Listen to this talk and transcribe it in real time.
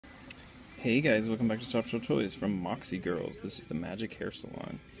Hey guys, welcome back to Top Show Toys from Moxie Girls. This is the Magic Hair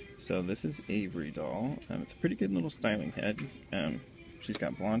Salon. So this is Avery doll. It's a pretty good little styling head. She's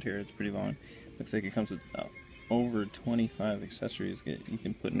got blonde hair, it's pretty long. Looks like it comes with over 25 accessories that you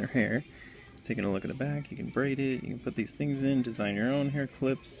can put in her hair. Taking a look at the back, you can braid it, you can put these things in, design your own hair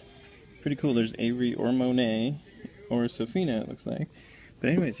clips. Pretty cool. There's Avery or Monet or Sofina, it looks like.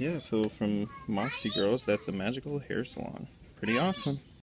 But anyways, yeah, so from Moxie Girls, that's the Magical Hair Salon. Pretty awesome.